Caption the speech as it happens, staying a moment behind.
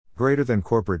Greater than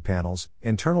corporate panels,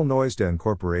 internal noise to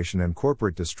incorporation and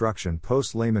corporate destruction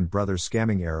post Lehman Brothers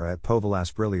scamming era at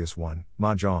Povilas Brillius 1,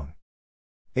 Mahjong.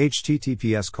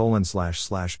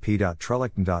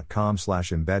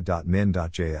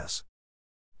 https://p.trullichton.com/embed.min.js.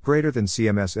 Greater than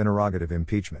CMS interrogative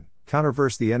impeachment,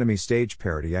 counterverse the enemy stage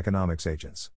parody economics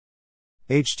agents.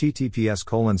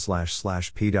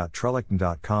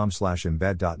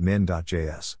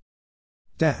 https://p.trullichton.com/embed.min.js.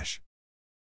 Dash.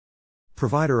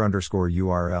 Provider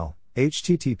URL,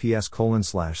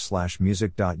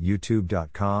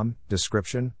 https://music.youtube.com,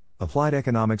 description, Applied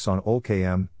Economics on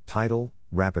OLKM, title,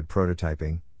 Rapid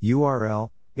Prototyping,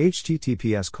 URL,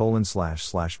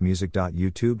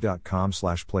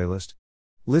 https://music.youtube.com/playlist.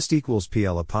 List equals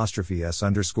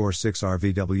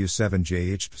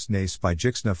PL'(S_6RVW7JH by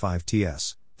Jixna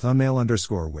 5TS,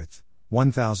 thumbnail_width,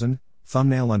 1000,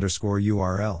 thumbnail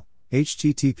URL,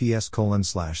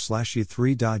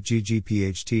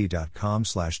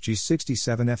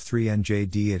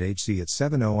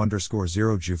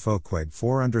 https://e3.ggpht.com/g67f3njd@hc@70_0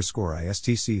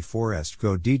 jufo_queg4_istc4est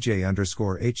go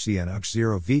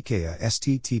dj_hcn_0 vka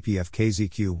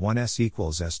sttpfkzq1s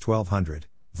equals s1200,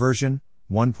 version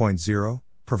 1.0,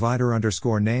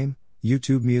 provider_name,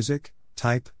 YouTube Music,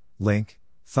 type, link,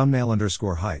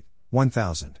 thumbnail_height,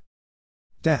 1000.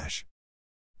 Dash.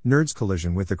 Nerds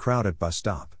collision with the crowd at bus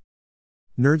stop.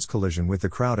 Nerds collision with the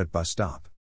crowd at bus stop.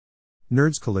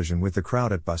 Nerds collision with the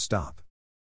crowd at bus stop.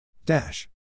 Dash.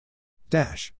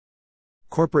 Dash.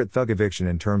 Corporate thug eviction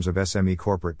in terms of SME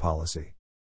corporate policy.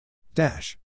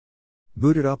 Dash.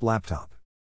 Booted up laptop.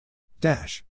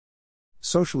 Dash.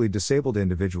 Socially disabled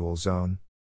individual zone.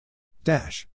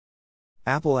 Dash.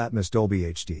 Apple Atmos Dolby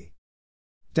HD.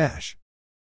 Dash.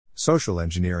 Social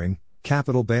engineering,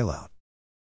 capital bailout.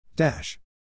 Dash.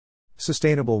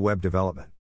 Sustainable web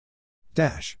development.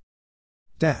 Dash.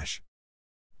 Dash.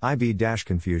 IB dash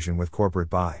confusion with corporate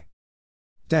buy.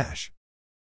 Dash.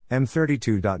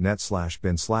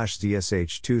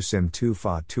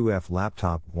 M32.net/bin/ZSH2SIM2FA2F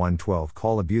laptop 112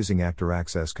 call abusing actor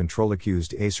access control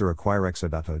accused Acer acquire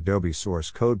Exadata Adobe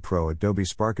source code pro Adobe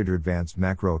Sparkader advanced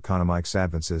macroeconomics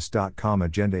advances.com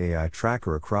agenda AI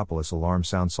tracker Acropolis alarm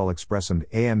sound sol expressum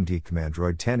AMD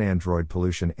Commandroid 10 Android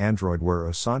pollution Android Wear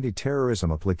Osandi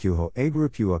terrorism applicuho a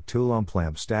grupu actulam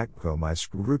plamp stackco my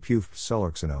grupu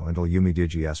solurxino until yumi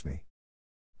digiesmi.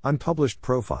 Unpublished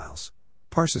profiles.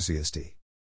 Parsicisti.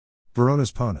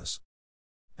 Baronas Ponas.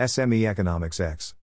 SME Economics X.